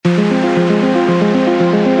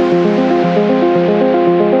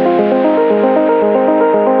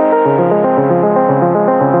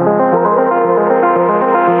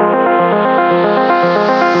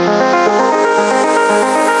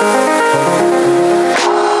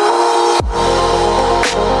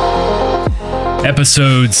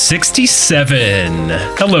Episode 67.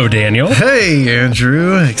 Hello, Daniel. Hey,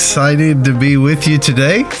 Andrew. Excited to be with you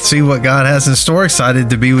today. See what God has in store. Excited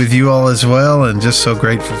to be with you all as well, and just so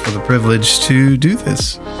grateful for the privilege to do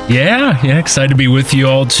this. Yeah, excited to be with you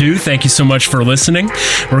all too. Thank you so much for listening.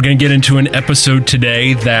 We're going to get into an episode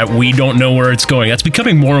today that we don't know where it's going. That's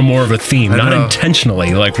becoming more and more of a theme, not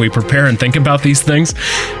intentionally, like we prepare and think about these things,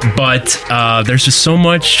 but there's just so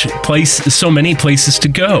many places to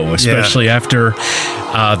go, especially after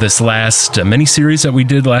this last mini-series that we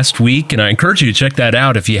did last week, and I encourage you to check that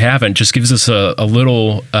out if you haven't. Just gives us a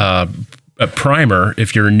little a primer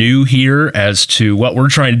if you're new here as to what we're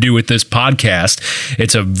trying to do with this podcast.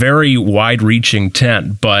 It's a very wide-reaching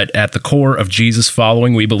tent, but at the core of Jesus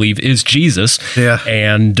following, we believe, is Jesus. Yeah.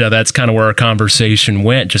 And that's kind of where our conversation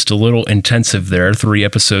went, just a little intensive there. 3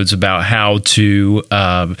 episodes about how to,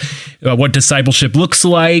 what discipleship looks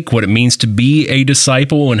like, what it means to be a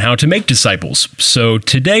disciple, and how to make disciples. So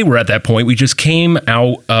today we're at that point. We just came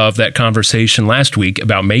out of that conversation last week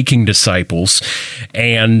about making disciples,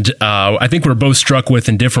 and I think we're both struck with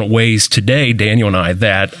in different ways today, Daniel and I,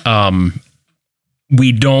 that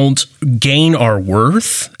we don't gain our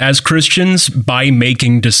worth as Christians by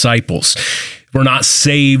making disciples. We're not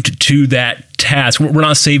saved to that task. We're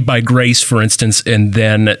not saved by grace, for instance, and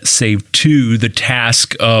then saved to the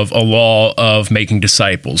task of a law of making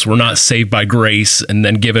disciples. We're not saved by grace and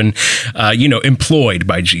then given, employed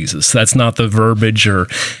by Jesus. That's not the verbiage or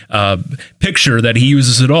picture that he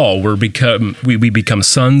uses at all. We become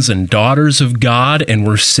sons and daughters of God, and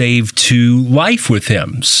we're saved to life with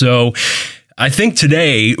him. So I think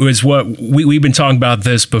today is what we've been talking about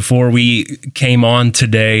this before we came on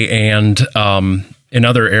today, and in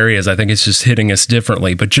other areas, I think it's just hitting us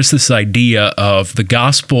differently. But just this idea of the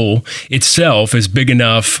gospel itself is big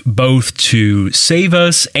enough both to save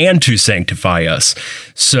us and to sanctify us.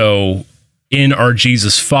 So in our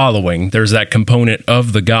Jesus following, there's that component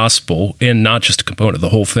of the gospel, and not just a component of the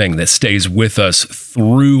whole thing, that stays with us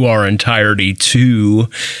through our entirety to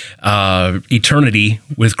eternity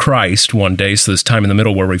with Christ one day. So this time in the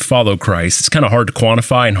middle where we follow Christ, it's kind of hard to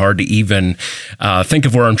quantify and hard to even think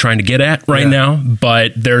of where I'm trying to get at right now.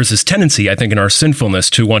 But there's this tendency, I think, in our sinfulness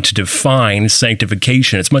to want to define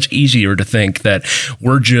sanctification. It's much easier to think that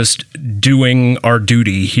we're just doing our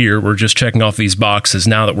duty here. We're just checking off these boxes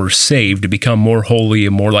now that we're saved to become more holy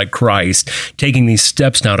and more like Christ, taking these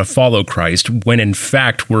steps now to follow Christ, when in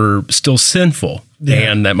fact we're still sinful.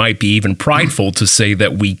 Yeah. And that might be even prideful to say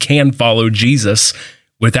that we can follow Jesus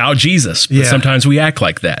without Jesus. But sometimes we act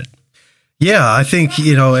like that. Yeah, I think,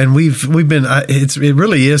 and we've been, it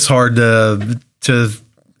really is hard to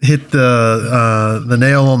hit the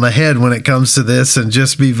nail on the head when it comes to this and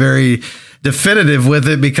just be very definitive with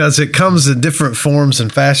it, because it comes in different forms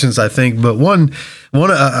and fashions, I think. But one,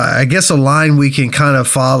 I guess a line we can kind of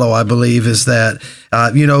follow, I believe, is that,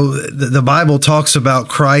 the Bible talks about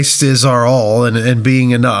Christ is our all and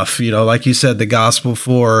being enough, like you said, the gospel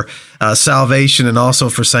for salvation and also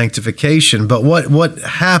for sanctification. But what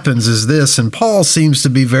happens is this, and Paul seems to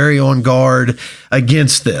be very on guard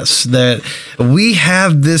against this, that we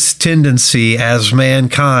have this tendency as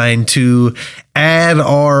mankind to add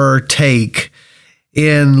our take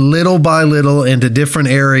in little by little into different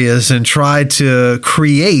areas and try to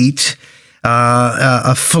create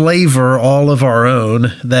a flavor all of our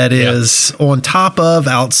own that is on top of,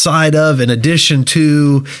 outside of, in addition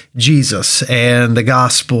to Jesus and the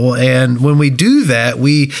gospel. And when we do that,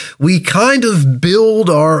 we kind of build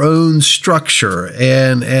our own structure,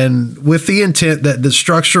 and with the intent that the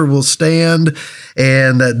structure will stand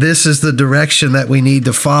and that this is the direction that we need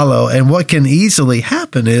to follow. And what can easily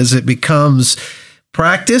happen is it becomes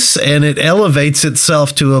practice, and it elevates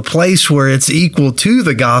itself to a place where it's equal to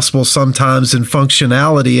the gospel sometimes in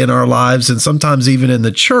functionality in our lives, and sometimes even in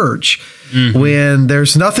the church, when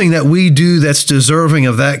there's nothing that we do that's deserving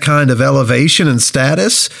of that kind of elevation and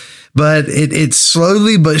status. But it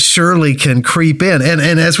slowly but surely can creep in. And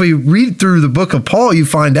as we read through the book of Paul, you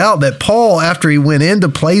find out that Paul, after he went into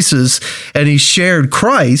places and he shared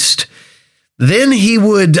Christ, then he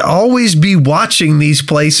would always be watching these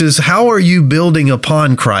places. How are you building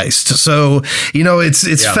upon Christ? So,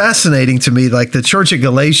 it's fascinating to me, like the church at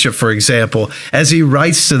Galatia, for example, as he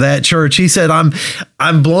writes to that church, he said,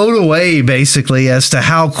 I'm blown away basically as to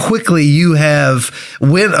how quickly you have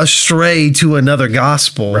went astray to another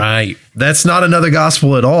gospel. Right. That's not another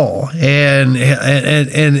gospel at all. And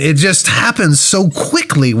it just happens so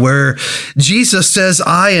quickly where Jesus says,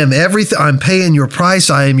 I am everything. I'm paying your price.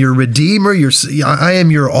 I am your redeemer. I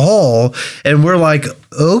am your all. And we're like,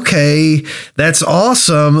 okay, that's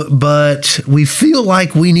awesome, but we feel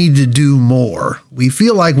like we need to do more. We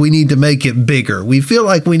feel like we need to make it bigger. We feel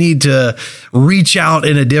like we need to reach out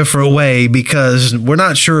in a different way because we're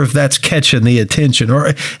not sure if that's catching the attention,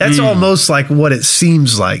 or that's almost like what it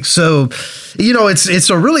seems like. So, it's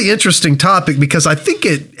a really interesting topic because I think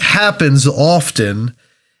it happens often.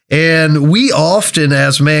 And we often,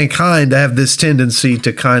 as mankind, have this tendency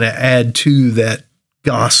to kind of add to that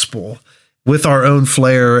gospel with our own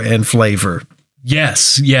flair and flavor.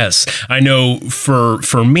 Yes. I know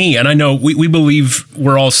for me, and I know we believe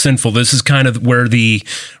we're all sinful. This is kind of where the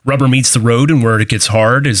rubber meets the road and where it gets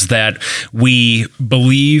hard, is that we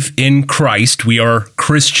believe in Christ. We are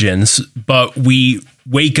Christians, but we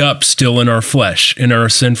wake up still in our flesh, in our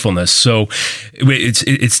sinfulness. So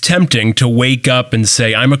it's tempting to wake up and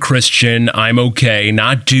say, I'm a Christian, I'm okay,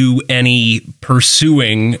 not do any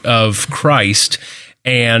pursuing of Christ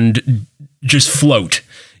and just float,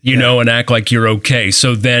 and act like you're okay.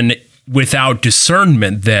 So then without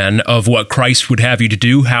discernment then of what Christ would have you to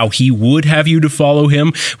do, how he would have you to follow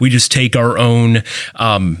him, we just take our own,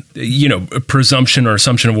 presumption or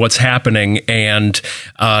assumption of what's happening and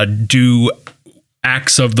do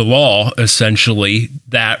acts of the law, essentially,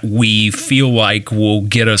 that we feel like will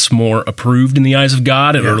get us more approved in the eyes of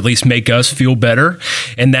God, or at least make us feel better.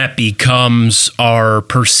 And that becomes our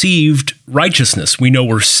perceived righteousness. We know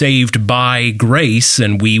we're saved by grace,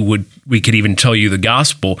 and we could even tell you the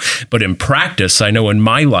gospel. But in practice, I know in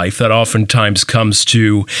my life that oftentimes comes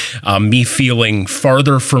to me feeling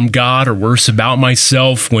farther from God or worse about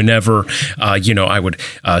myself whenever, I would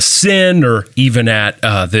sin, or even at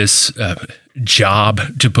this job,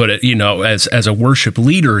 to put it, as a worship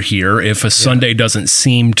leader here, if a Sunday doesn't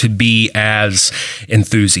seem to be as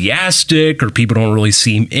enthusiastic, or people don't really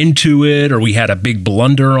seem into it, or we had a big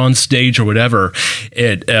blunder on stage or whatever,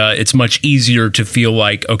 it's much easier to feel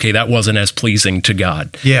like, okay, that wasn't as pleasing to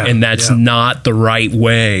God. And that's not the right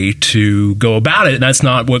way to go about it. And that's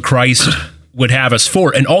not what Christ would have us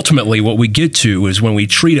for. And ultimately what we get to is when we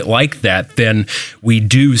treat it like that, then we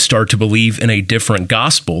do start to believe in a different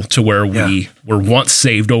gospel, to where we were once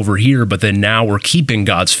saved over here, but then now we're keeping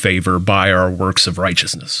God's favor by our works of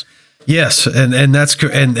righteousness. Yes, and that's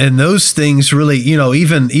and those things really,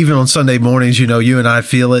 even on Sunday mornings, you and I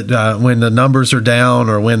feel it when the numbers are down,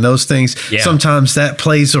 or when those things. Sometimes that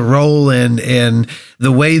plays a role in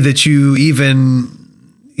the way that you even,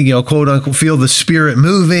 quote unquote, feel the Spirit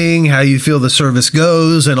moving, how you feel the service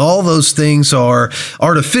goes, and all those things are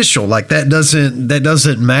artificial. Like that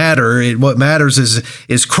doesn't matter. What matters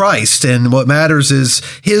is Christ, and what matters is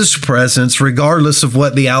his presence, regardless of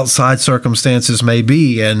what the outside circumstances may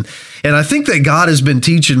be. And I think that God has been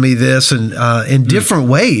teaching me this in different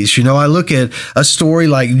ways. I look at a story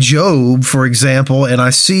like Job, for example, and I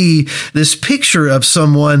see this picture of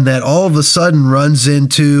someone that all of a sudden runs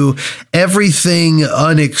into everything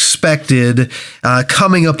unexpected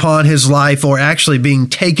coming upon his life, or actually being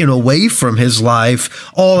taken away from his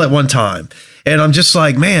life all at one time. And I'm just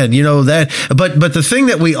like, man, but the thing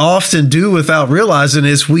that we often do without realizing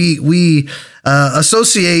is we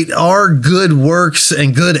associate our good works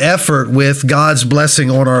and good effort with God's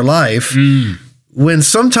blessing on our life, when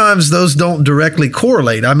sometimes those don't directly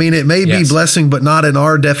correlate. I mean, it may be blessing, but not in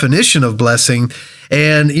our definition of blessing.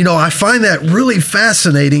 And, I find that really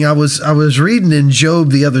fascinating. I was reading in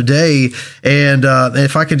Job the other day, and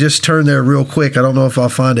if I could just turn there real quick, I don't know if I'll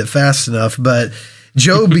find it fast enough, but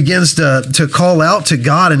Job begins to call out to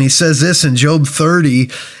God, and he says this in Job 30,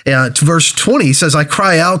 verse 20. He says, I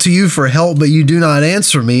cry out to you for help, but you do not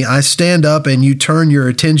answer me. I stand up, and you turn your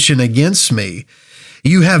attention against me.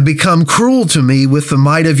 You have become cruel to me. With the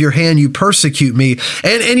might of your hand, you persecute me.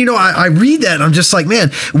 And I read that and I'm just like, man,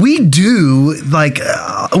 we do,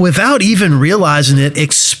 without even realizing it,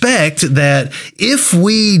 expect that if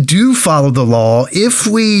we do follow the law, if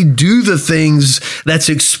we do the things that's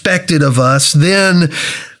expected of us, then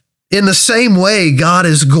in the same way, God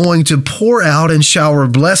is going to pour out and shower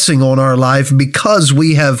blessing on our life because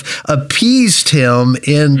we have appeased him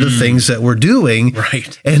in the things that we're doing.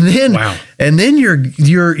 Right. And then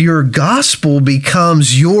your gospel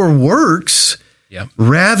becomes your works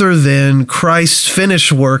rather than Christ's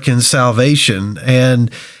finished work in salvation. And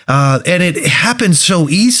it happens so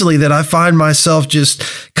easily that I find myself just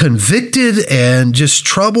convicted and just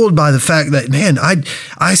troubled by the fact that, man,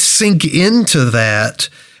 I sink into that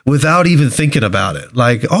without even thinking about it.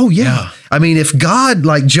 Like, oh yeah. I mean, if God,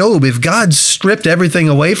 like Job, if God stripped everything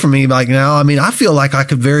away from me, like now, I mean, I feel like I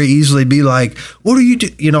could very easily be like, what are you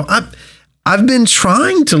doing? I I've been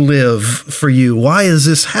trying to live for you. Why is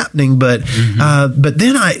this happening? But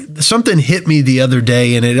then something hit me the other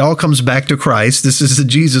day, and it all comes back to Christ. This is a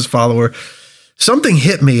Jesus follower. Something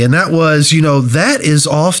hit me, and that was, that is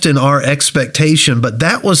often our expectation, but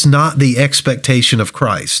that was not the expectation of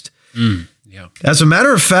Christ. Yeah. As a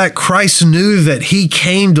matter of fact, Christ knew that he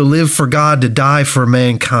came to live for God, to die for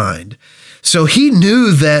mankind. So he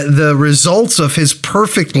knew that the results of his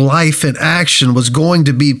perfect life and action was going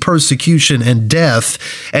to be persecution and death.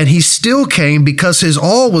 And he still came because his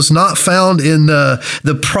all was not found in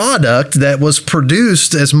the product that was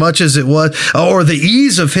produced as much as it was, or the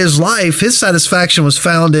ease of his life. His satisfaction was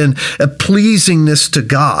found in a pleasingness to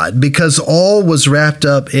God, because all was wrapped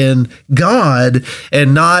up in God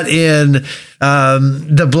and not in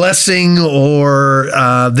the blessing or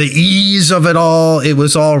the ease of it all. It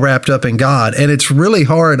was all wrapped up in God. And it's really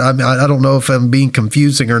hard. I don't know if I'm being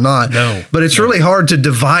confusing or not, but it's really hard to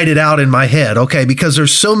divide it out in my head. Okay. Because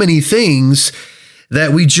there's so many things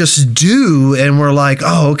that we just do, and we're like,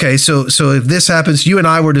 oh, okay, so if this happens, you and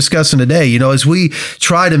I were discussing today, as we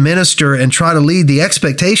try to minister and try to lead, the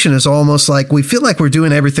expectation is almost like we feel like we're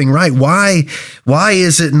doing everything right. Why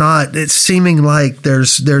is it not? It's seeming like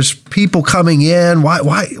there's people coming in.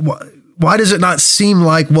 Why does it not seem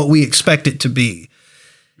like what we expect it to be?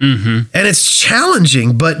 Mm-hmm. And it's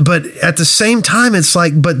challenging, but at the same time, it's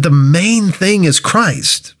like, but the main thing is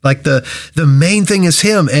Christ. Like the main thing is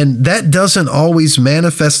him. And that doesn't always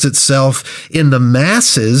manifest itself in the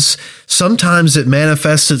masses. Sometimes it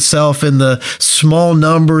manifests itself in the small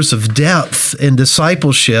numbers of depth in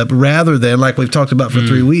discipleship, rather than, like we've talked about for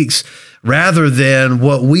 3 weeks, rather than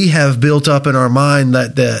what we have built up in our mind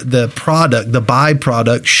that the product, the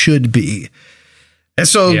byproduct should be. And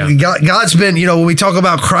so God's been, when we talk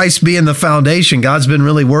about Christ being the foundation, God's been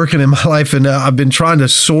really working in my life, and I've been trying to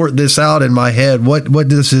sort this out in my head. What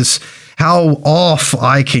does this, how off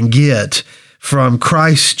I can get from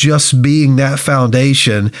Christ just being that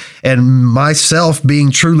foundation and myself being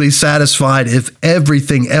truly satisfied if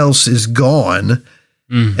everything else is gone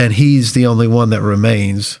and he's the only one that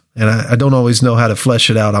remains. And I don't always know how to flesh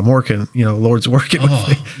it out. I'm working, Lord's working with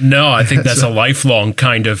me. No, I think that's a lifelong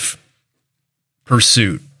kind of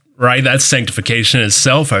pursuit, right? That's sanctification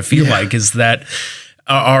itself. I feel like is that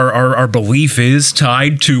our belief is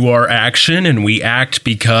tied to our action, and we act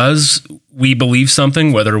because we believe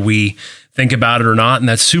something, whether we think about it or not. And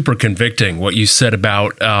that's super convicting. What you said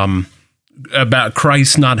about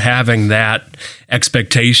Christ not having that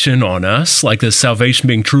expectation on us, like the salvation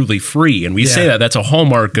being truly free. And we say that's a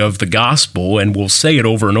hallmark of the gospel, and we'll say it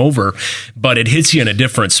over and over, but it hits you in a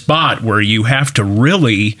different spot where you have to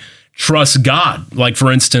really trust God. Like,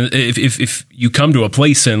 for instance, if you come to a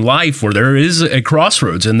place in life where there is a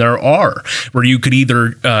crossroads, and there are, where you could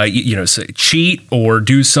either, say, cheat or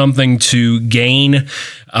do something to gain,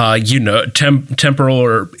 temporal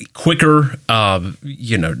or quicker,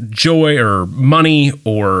 joy or money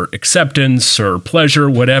or acceptance or pleasure,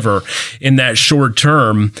 whatever, in that short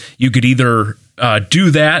term, you could either do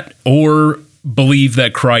that or believe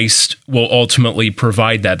that Christ will ultimately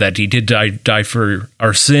provide that he did die for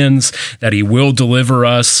our sins, that he will deliver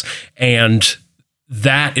us. And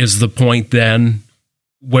that is the point then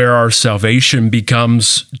where our salvation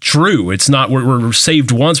becomes true. It's not, we're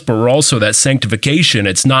saved once, but we're also that sanctification.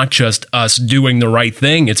 It's not just us doing the right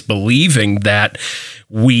thing. It's believing that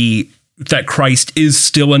that Christ is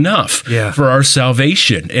still enough for our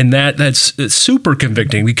salvation. And that's super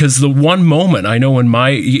convicting, because the one moment I know in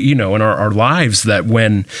in our lives that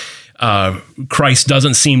when Christ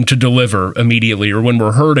doesn't seem to deliver immediately, or when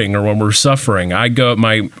we're hurting or when we're suffering,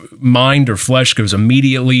 my mind or flesh goes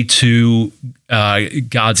immediately to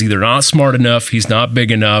God's either not smart enough, he's not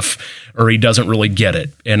big enough, or he doesn't really get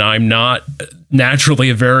it. And I'm not naturally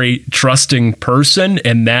a very trusting person,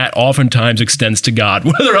 and that oftentimes extends to God,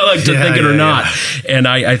 whether I like to think it or not. And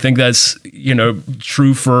I think that's,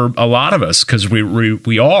 true for a lot of us, because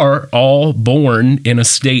we are all born in a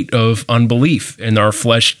state of unbelief, and our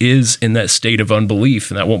flesh is in that state of unbelief,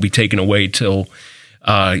 and that won't be taken away till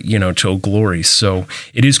glory. So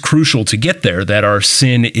it is crucial to get there, that our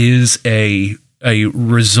sin is a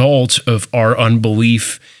result of our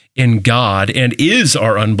unbelief in God, and is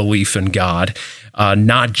our unbelief in God,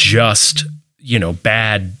 not just,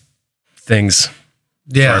 bad things.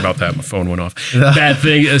 Sorry about that. My phone went off. Bad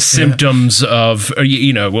thing, symptoms of,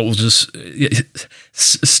 we'll just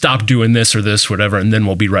stop doing this or this, whatever, and then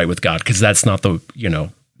we'll be right with God, because that's not the,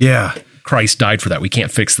 Christ died for that. We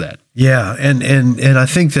can't fix that. Yeah, and I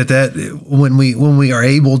think that when we are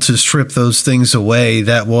able to strip those things away,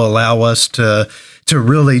 that will allow us to to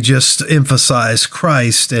really just emphasize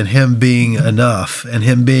Christ and him being enough and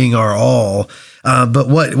him being our all. But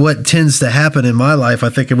what tends to happen in my life, I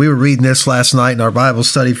think, and we were reading this last night in our Bible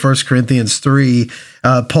study, 1 Corinthians 3,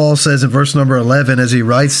 Paul says in verse number 11, as he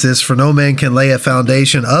writes this, for no man can lay a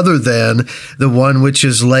foundation other than the one which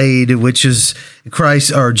is laid, which is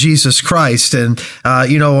Christ or Jesus Christ. And,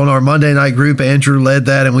 on our Monday night group, Andrew led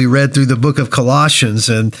that, and we read through the book of Colossians.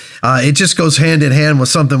 And it just goes hand in hand with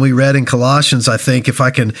something we read in Colossians, I think, if I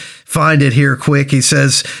can find it here quick. He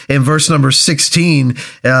says in verse number 16,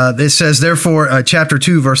 it says, therefore, chapter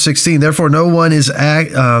 2, verse 16, therefore no one is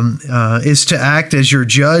to act as your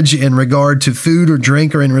judge in regard to food or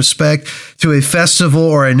drink or in respect to a festival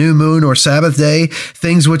or a new moon or Sabbath day,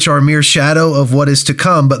 things which are mere shadow of what is to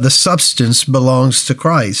come, but the substance belongs to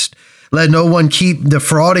Christ. Let no one keep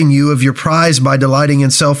defrauding you of your prize by delighting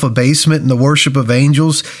in self-abasement and the worship of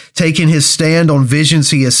angels, taking his stand on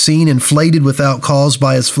visions he has seen, inflated without cause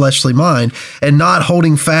by his fleshly mind, and not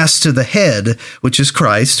holding fast to the head, which is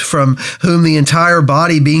Christ, from whom the entire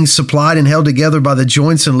body being supplied and held together by the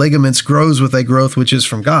joints and ligaments grows with a growth which is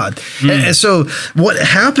from God. And so what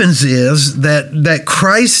happens is that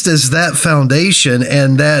Christ is that foundation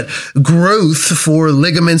and that growth for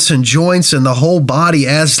ligaments and joints and the whole body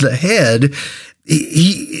as the head.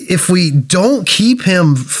 If we don't keep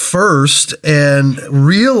him first and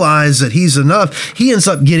realize that he's enough, he ends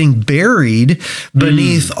up getting buried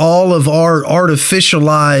beneath all of our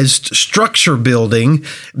artificialized structure building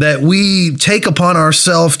that we take upon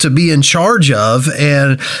ourselves to be in charge of.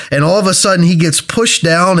 And all of a sudden he gets pushed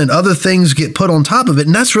down and other things get put on top of it.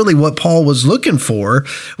 And that's really what Paul was looking for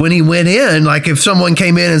when he went in. Like if someone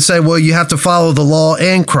came in and said, well, you have to follow the law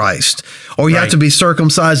and Christ, or you have to be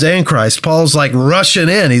circumcised and Christ. Paul's like rushing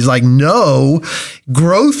in. He's like, no,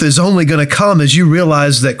 growth is only going to come as you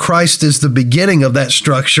realize that Christ is the beginning of that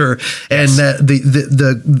structure, and that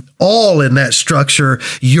the all in that structure,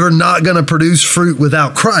 you're not going to produce fruit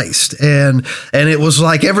without Christ. And it was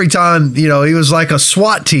like every time, he was like a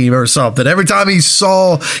SWAT team or something. Every time he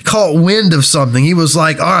caught wind of something, he was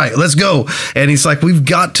like, all right, let's go. And he's like, we've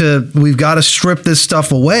got to strip this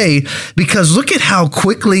stuff away, because look at how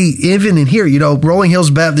quickly, even in here, Rolling Hills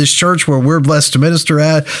Baptist Church, where we're blessed to minister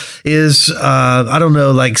at, is, I don't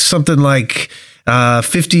know, like something like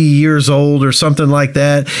 50 years old or something like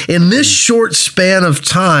that. In this short span of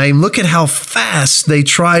time, look at how fast they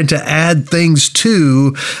tried to add things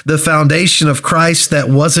to the foundation of Christ that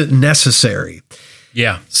wasn't necessary.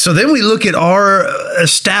 Yeah. So then we look at our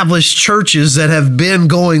established churches that have been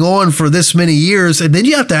going on for this many years, and then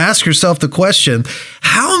you have to ask yourself the question,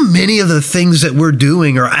 how many of the things that we're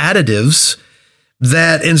doing are additives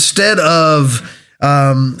that instead of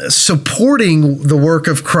supporting the work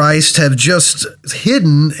of Christ have just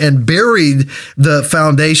hidden and buried the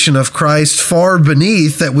foundation of Christ far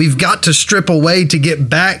beneath, that we've got to strip away to get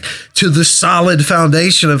back to the solid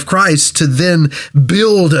foundation of Christ to then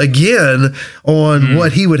build again on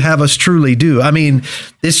what he would have us truly do. I mean,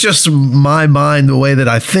 it's just my mind, the way that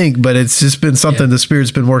I think, but it's just been something the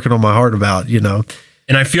Spirit's been working on my heart about,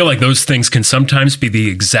 And I feel like those things can sometimes be the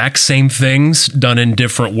exact same things done in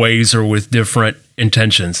different ways or with different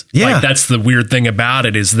intentions. Yeah. Like that's the weird thing about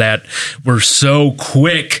it, is that we're so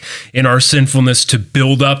quick in our sinfulness to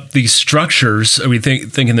build up these structures. We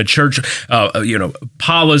think in the church,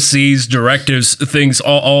 policies, directives, things,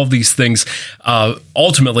 all of these things.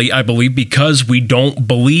 Ultimately, I believe because we don't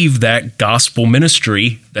believe that gospel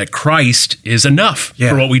ministry, that Christ is enough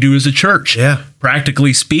for what we do as a church. Yeah.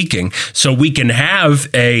 Practically speaking. So we can have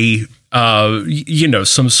a,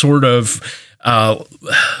 some sort of,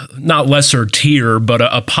 not lesser tier, but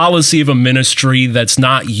a policy of a ministry that's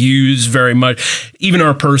not used very much. Even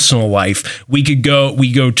our personal life, we go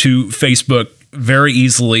to Facebook very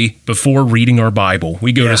easily before reading our Bible.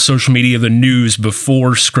 We go to social media, the news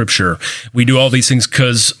before Scripture. We do all these things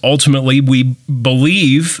because ultimately we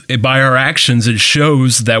believe by our actions, it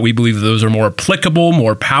shows that we believe that those are more applicable,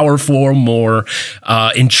 more powerful, more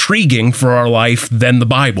intriguing for our life than the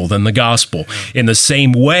Bible, than the gospel. In the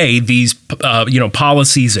same way, these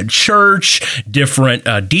policies at church,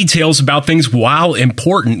 different details about things, while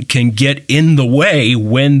important, can get in the way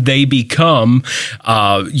when they become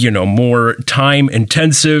more time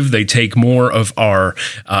intensive. They take more of our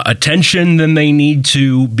attention than they need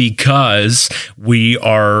to, because we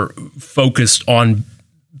are focused on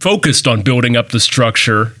building up the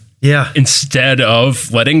structure Yeah. Instead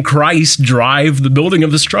of letting Christ drive the building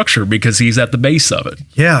of the structure because he's at the base of it.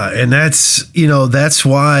 Yeah. And that's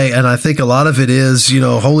why, and I think a lot of it is,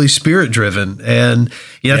 Holy Spirit driven. And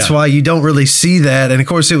that's why you don't really see that. And of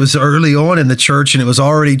course, it was early on in the church and it was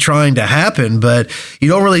already trying to happen, but you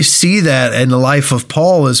don't really see that in the life of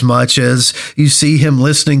Paul as much as you see him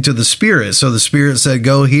listening to the Spirit. So the Spirit said,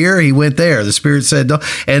 go here. He went there. The Spirit said, no.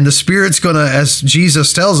 And the Spirit's going to, as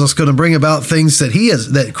Jesus tells us, going to bring about things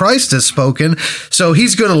that Christ has spoken. So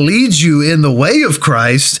he's going to lead you in the way of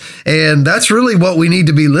Christ. And that's really what we need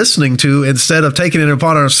to be listening to instead of taking it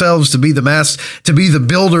upon ourselves to be the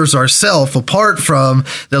builders ourselves, apart from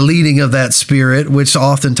the leading of that Spirit, which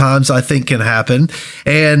oftentimes I think can happen.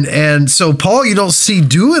 And so Paul, you don't see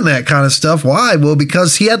doing that kind of stuff. Why? Well,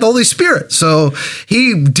 because he had the Holy Spirit. So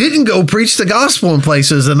he didn't go preach the gospel in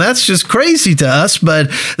places. And that's just crazy to us. But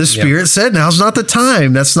the Spirit said, now's not the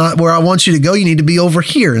time. That's not where I want you to go. You need to be over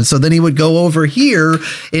here. And so then he would go over here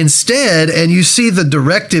instead. And you see the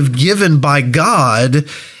directive given by God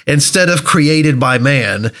instead of created by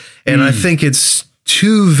man. And I think it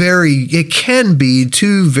can be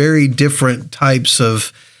two very different types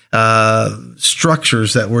of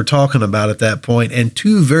structures that we're talking about at that point, and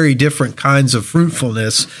two very different kinds of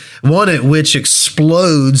fruitfulness, one at which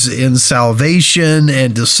explodes in salvation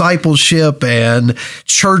and discipleship and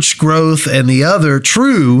church growth, and the other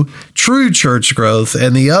true church growth,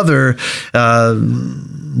 and the other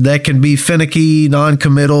that can be finicky,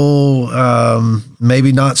 non-committal,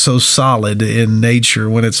 maybe not so solid in nature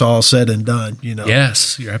when it's all said and done.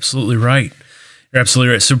 Yes, you're absolutely right. You're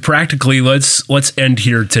absolutely right. So practically, let's end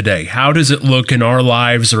here today. How does it look in our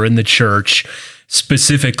lives or in the church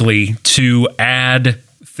specifically to add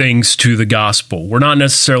things to the gospel? We're not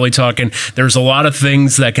necessarily talking, there's a lot of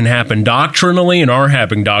things that can happen doctrinally and are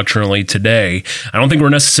happening doctrinally today. I don't think we're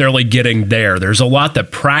necessarily getting there. There's a lot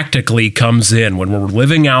that practically comes in when we're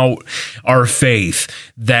living out our faith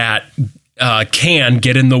that can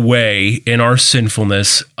get in the way in our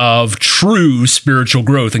sinfulness of true spiritual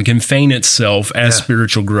growth and can feign itself as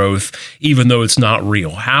spiritual growth, even though it's not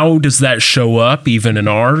real. How does that show up even in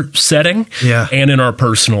our setting and in our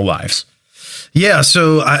personal lives? Yeah,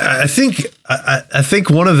 so I think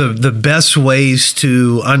one of the best ways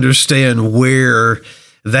to understand where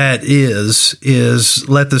that is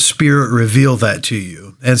let the Spirit reveal that to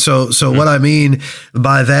you. And so what I mean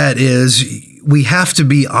by that is we have to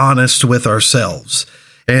be honest with ourselves.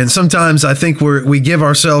 And sometimes I think we give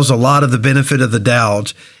ourselves a lot of the benefit of the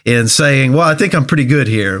doubt in saying, well, I think I'm pretty good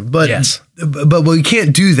here. But but we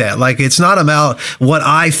can't do that. Like, it's not about what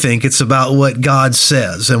I think, it's about what God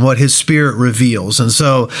says and what his Spirit reveals. And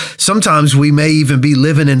so sometimes we may even be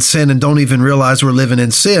living in sin and don't even realize we're living in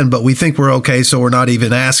sin, but we think we're okay, so we're not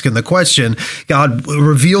even asking the question, God,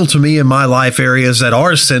 reveal to me in my life areas that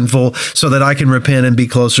are sinful so that I can repent and be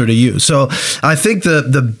closer to you. So I think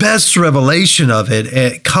the best revelation of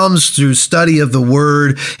it comes through study of the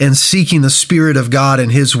Word and seeking the Spirit of God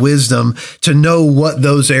and his wisdom to know what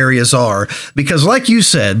those areas are. Because like you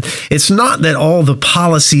said, it's not that all the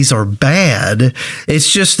policies are bad. It's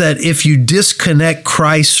just that if you disconnect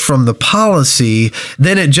Christ from the policy,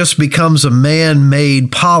 then it just becomes a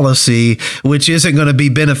man-made policy, which isn't going to be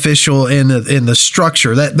beneficial in the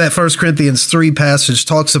structure. That 1 Corinthians 3 passage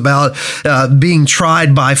talks about being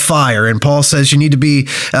tried by fire. And Paul says you need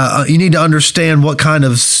to understand what kind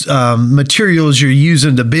of materials you're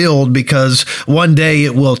using to build, because one day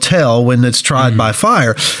it will tell when it's tried by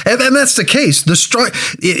fire. And that's the case.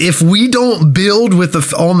 If we don't build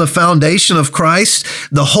on the foundation of Christ,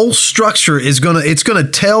 the whole structure is going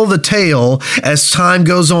to tell the tale as time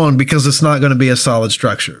goes on, because it's not going to be a solid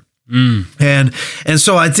structure. And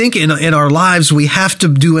so I think in our lives, we have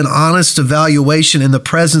to do an honest evaluation in the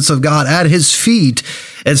presence of God at his feet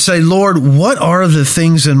and say, Lord, what are the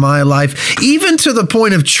things in my life, even to the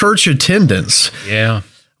point of church attendance? Yeah.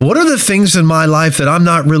 What are the things in my life that I'm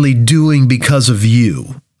not really doing because of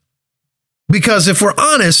you? Because if we're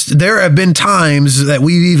honest, there have been times that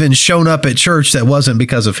we've even shown up at church that wasn't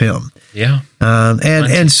because of him. Yeah.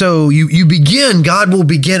 And so God will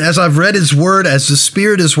begin, as I've read his word, as the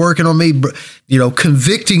Spirit is working on me,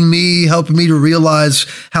 convicting me, helping me to realize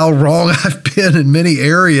how wrong I've been in many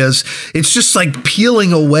areas. It's just like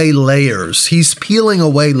peeling away layers. He's peeling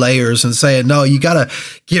away layers and saying, no, you got to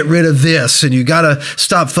get rid of this, and you got to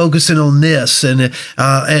stop focusing on this. And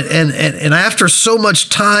after so much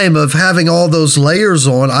time of having all those layers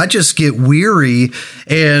on, I just get weary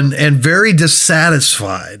and very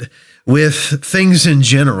dissatisfied with things in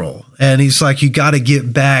general. And he's like, you got to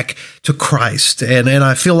get back to Christ. And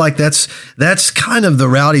I feel like that's kind of the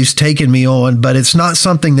route he's taken me on, but it's not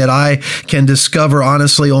something that I can discover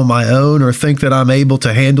honestly on my own or think that I'm able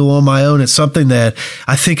to handle on my own. It's something that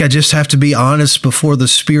I think I just have to be honest before the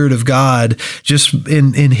Spirit of God, just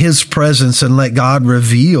in his presence, and let God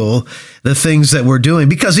reveal the things that we're doing.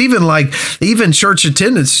 Because even church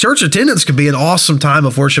attendance can be an awesome time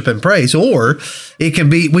of worship and praise, or it can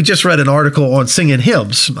be, we just read an article on singing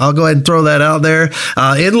hymns. I'll go ahead and throw that out there.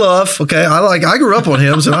 In love. Okay. I grew up on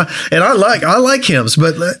hymns and I like hymns,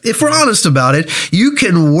 but if we're honest about it, you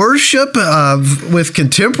can worship with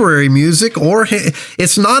contemporary music, or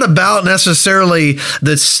it's not about necessarily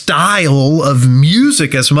the style of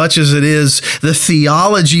music as much as it is the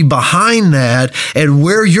theology behind that and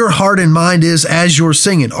where your heart and mind is as you're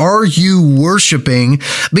singing. Are you worshiping?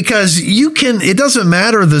 Because it doesn't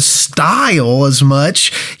matter the style as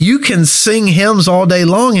much. You can sing hymns all day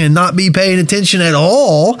long and not be paying attention at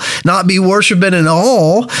all, not be worshiping at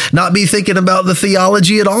all, not be thinking about the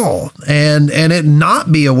theology at all, and it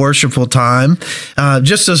not be a worshipful time,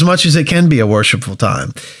 just as much as it can be a worshipful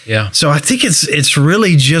time. Yeah. So I think it's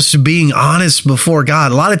really just being honest before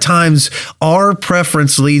God. A lot of times our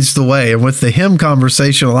preference leads the way, and with the hymn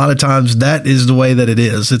conversation, a lot of times that is the way that it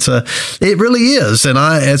is. It really is. And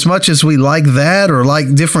as much as we like that or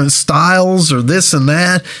like different styles or this and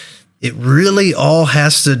that, it really all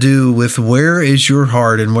has to do with where is your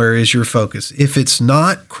heart and where is your focus. If it's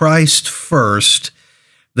not Christ first,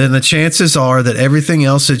 then the chances are that everything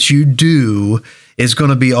else that you do is going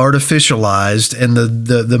to be artificialized, and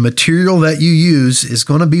the material that you use is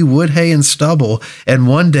going to be wood, hay, and stubble. And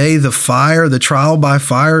one day the trial by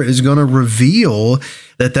fire is going to reveal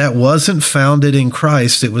that wasn't founded in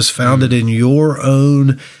Christ. It was founded in your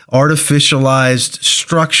own artificialized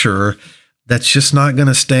structure that's just not going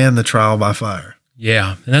to stand the trial by fire.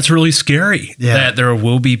 Yeah. And that's really scary, that there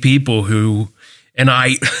will be people who, and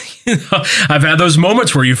I've had those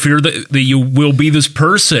moments where you fear that you will be this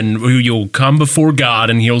person who you'll come before God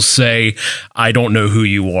and he'll say, I don't know who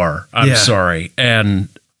you are. I'm sorry. And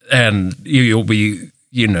you'll be,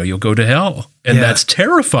 you'll go to hell. And that's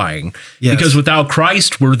terrifying because without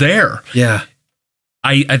Christ, we're there. Yeah.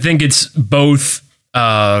 I think it's both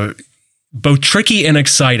tricky and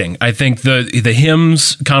exciting. I think the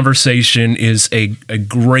hymns conversation is a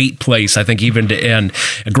great place, I think, even to end,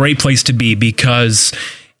 a great place to be, because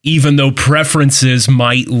even though preferences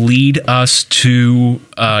might lead us to,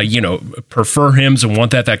 prefer hymns and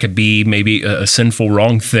want that could be maybe a sinful,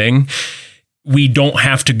 wrong thing. We don't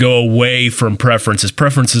have to go away from preferences.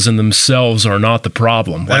 Preferences in themselves are not the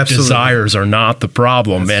problem. Like desires are not the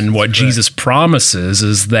problem. And what Jesus promises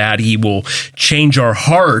is that he will change our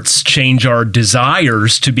hearts, change our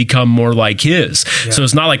desires to become more like his. Yeah. So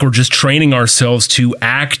it's not like we're just training ourselves to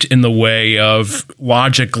act in the way of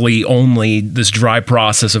logically only this dry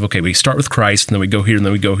process of, okay, we start with Christ and then we go here and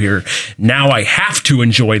then we go here. Now I have to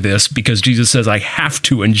enjoy this because Jesus says I have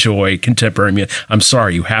to enjoy contemporary music. I'm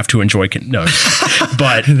sorry, you have to enjoy no.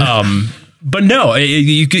 But no,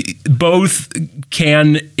 both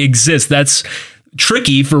can exist. That's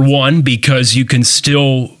tricky for one, because you can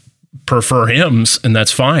still prefer hymns and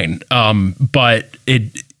that's fine. But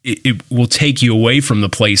it will take you away from the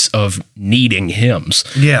place of needing hymns.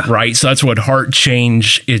 Yeah. Right. So that's what heart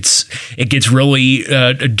change. It gets really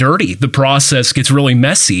dirty. The process gets really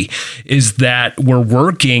messy, is that we're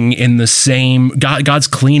working in the same, God's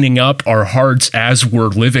cleaning up our hearts as we're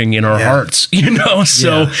living in our hearts,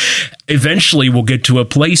 so eventually we'll get to a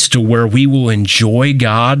place to where we will enjoy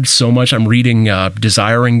God so much. I'm reading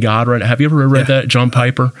Desiring God right now. Have you ever read that, John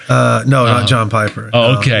Piper? No, not John Piper.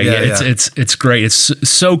 Oh, okay. It's great. It's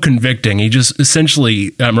so convicting. He just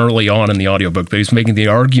essentially, early on in the audiobook, but he's making the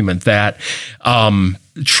argument that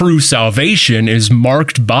true salvation is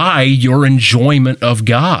marked by your enjoyment of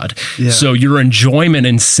God. Yeah. So your enjoyment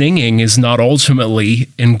in singing is not ultimately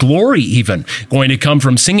in glory even going to come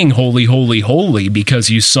from singing holy, holy, holy because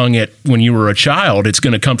you sung it when you were a child. It's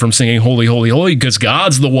going to come from singing holy, holy, holy because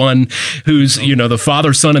God's the one who's, the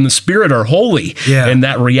Father, Son, and the Spirit are holy. Yeah. And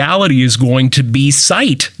that reality is going to be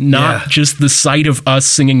sight, not just the sight of us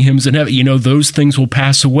singing hymns in heaven. Those things will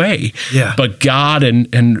pass away. Yeah. But God and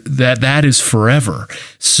that is forever.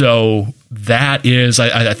 So that is,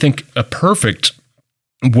 I think, a perfect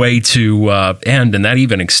way to end, and that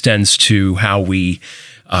even extends to how we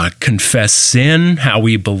confess sin, how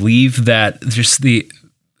we believe that just the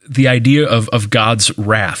idea of God's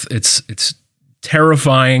wrath. It's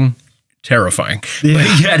terrifying, but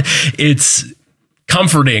yet it's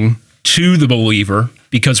comforting to the believer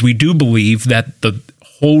because we do believe that the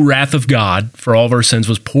whole wrath of God for all of our sins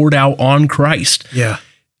was poured out on Christ. Yeah.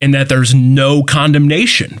 and that there's no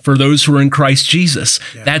condemnation for those who are in Christ Jesus.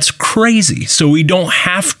 Yeah. That's crazy. So we don't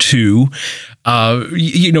have to,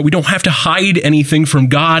 we don't have to hide anything from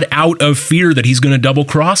God out of fear that he's going to double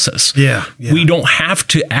cross us. Yeah. We don't have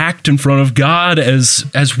to act in front of God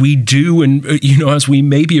as we do, and as we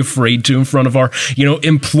may be afraid to in front of our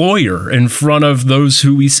employer, in front of those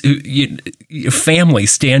who family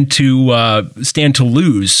stand to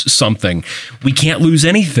lose something. We can't lose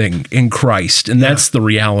anything in Christ, and that's the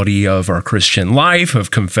reality of our Christian life,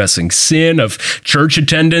 of confessing sin, of church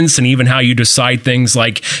attendance, and even how you decide things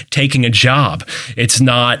like taking a job. It's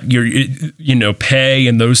not your, pay,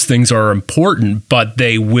 and those things are important, but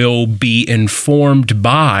they will be informed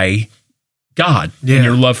by God and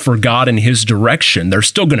your love for God and his direction. They're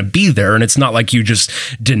still going to be there. And it's not like you just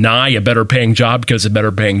deny a better paying job because it's a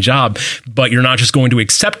better paying job, but you're not just going to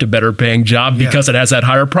accept a better paying job because it has that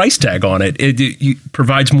higher price tag on it. It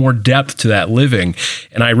provides more depth to that living.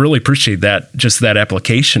 And I really appreciate that, just that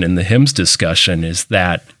application in the hymns discussion, is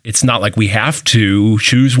that it's not like we have to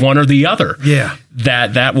choose one or the other. Yeah.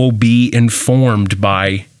 That will be informed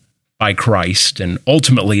by Christ, and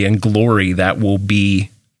ultimately in glory that will be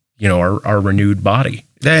our renewed body.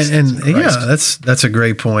 And that's a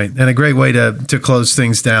great point, and a great way to close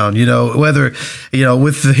things down. Whether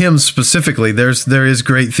with the hymns specifically, there is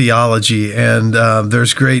great theology, and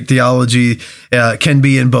there's great theology can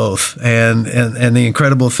be in both. And the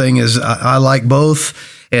incredible thing is, I like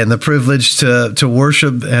both. And the privilege to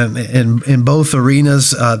worship, and in both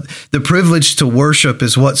arenas, the privilege to worship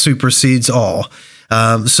is what supersedes all.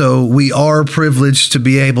 So we are privileged to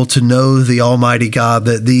be able to know the Almighty God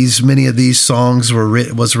that many of these songs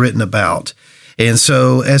was written about. And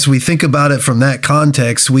so as we think about it from that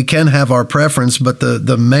context, we can have our preference, but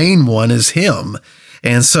the main one is Him.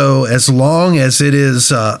 And so as long as it is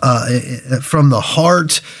from the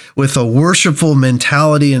heart, with a worshipful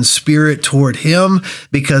mentality and spirit toward Him,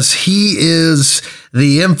 because He is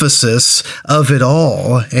the emphasis of it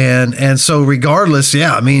all. And so regardless,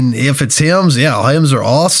 if it's hymns, hymns are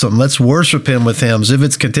awesome. Let's worship Him with hymns. If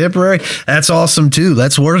it's contemporary, that's awesome too.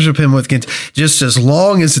 Let's worship Him with just as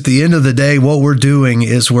long as at the end of the day, what we're doing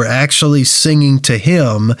is we're actually singing to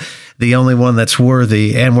Him, the only one that's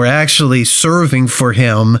worthy, and we're actually serving for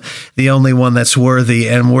Him, the only one that's worthy,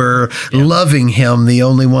 and we're loving Him, the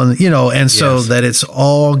only one, so that it's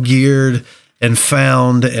all geared and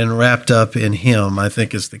found and wrapped up in Him, I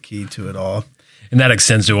think, is the key to it all. And that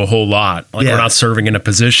extends to a whole lot. We're not serving in a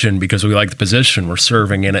position because we like the position. We're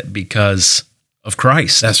serving in it because of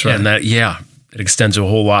Christ. That's right. And it extends to a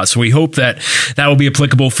whole lot. So we hope that will be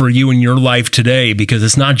applicable for you in your life today, because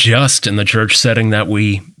it's not just in the church setting that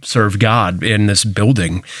we serve God in this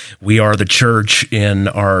building. We are the church in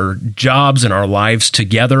our jobs and our lives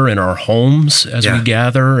together, in our homes as we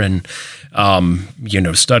gather and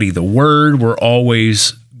study the Word. We're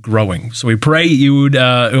always growing. So we pray you would,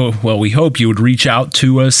 we hope you would reach out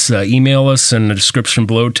to us, email us in the description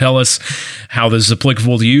below. Tell us how this is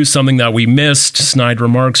applicable to you, something that we missed, snide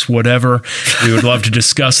remarks, whatever. We would love to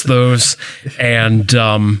discuss those. And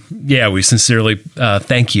we sincerely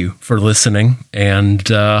thank you for listening. And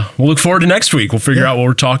we'll look forward to next week. We'll figure out what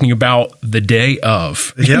we're talking about the day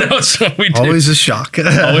of. So we do. Always a shock.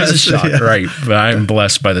 Always a shock, right. But I'm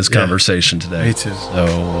blessed by this conversation today. Me too.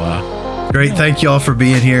 So, great. Thank you all for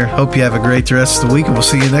being here. Hope you have a great rest of the week, and we'll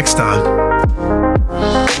see you next time.